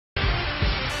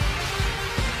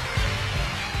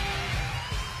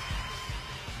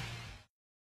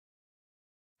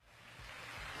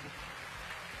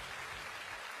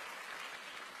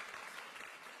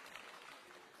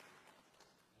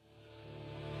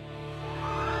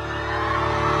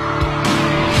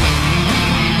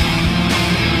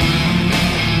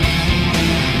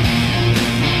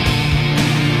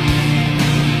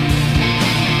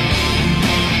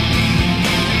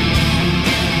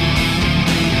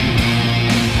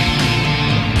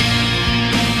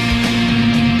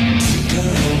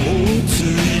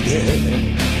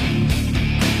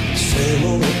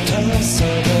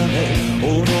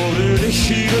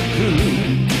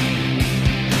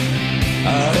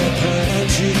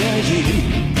い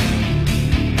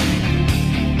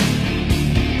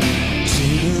血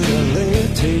塗られ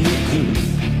てゆく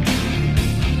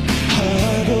波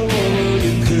動を行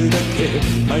くだけ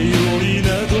迷いな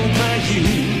どない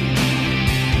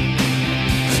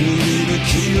振り向き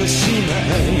はしな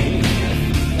い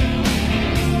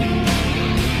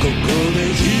ここで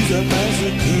ひざまず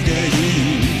くがい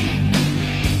い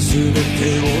全て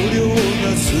を凌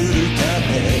駕するた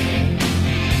め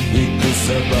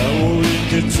戦場をい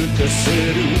てつかせ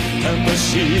る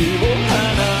魂を放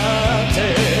て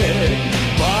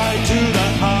Fly to the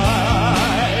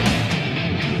high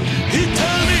痛み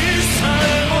さ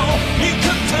えも味方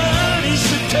にし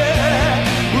て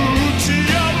打ち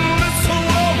破る空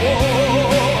を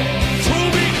飛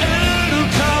び得る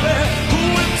壁越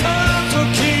えた時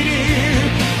に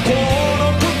この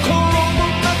心の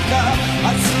中明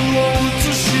日を映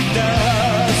し出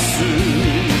す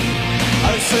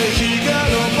朝日が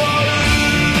昇る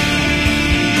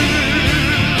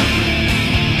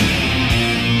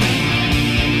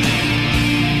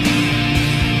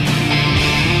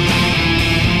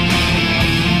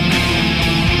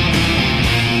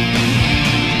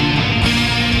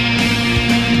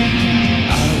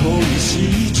青い敷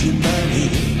島に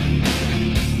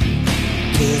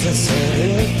閉ざされ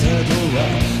たド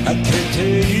ア開けて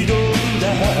挑んだ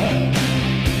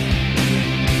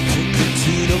不屈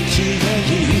の気概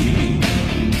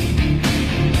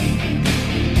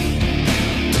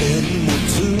天も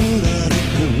貫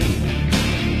く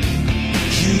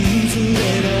譲れ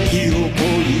ない想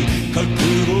い覚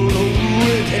悟の上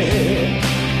で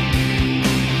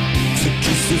突き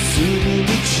進む道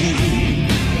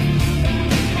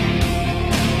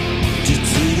実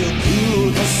力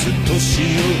を出すとしよ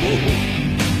う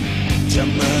邪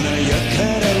魔な輩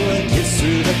は消す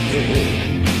だけ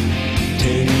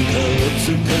天下を司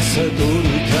る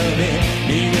ため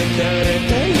磨かれ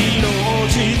た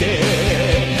命で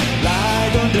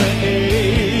Ride on the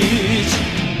edge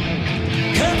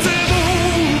風を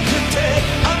受けて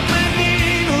雨に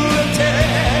濡れて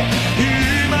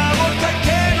今を駆け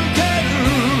抜ける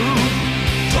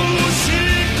灯し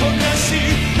焦がし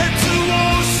熱を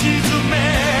沈め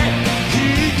生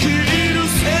きる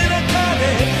背中で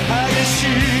激しい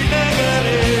流れ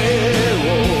を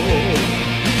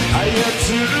操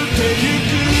ってゆ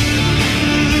く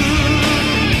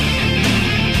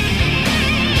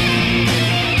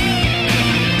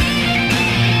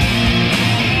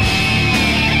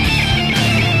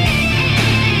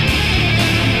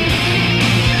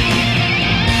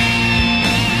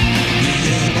逃げ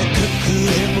も隠れ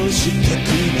もしたく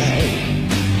ない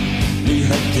見果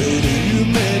てる夢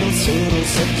のその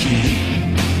先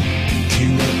極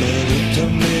めるた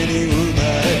めに生ま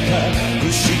れた不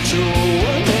死鳥は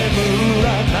眠ら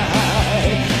ない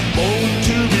Born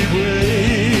to be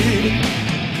brave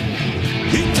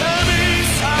痛み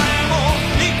さえも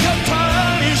味方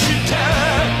にして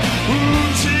打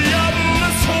ち破る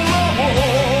空を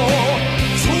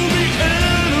飛び得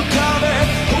る壁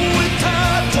越えた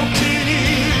時に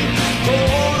こ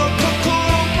の心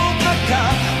の中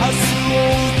明日を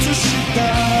映し出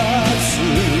す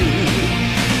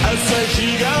朝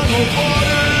日が昇る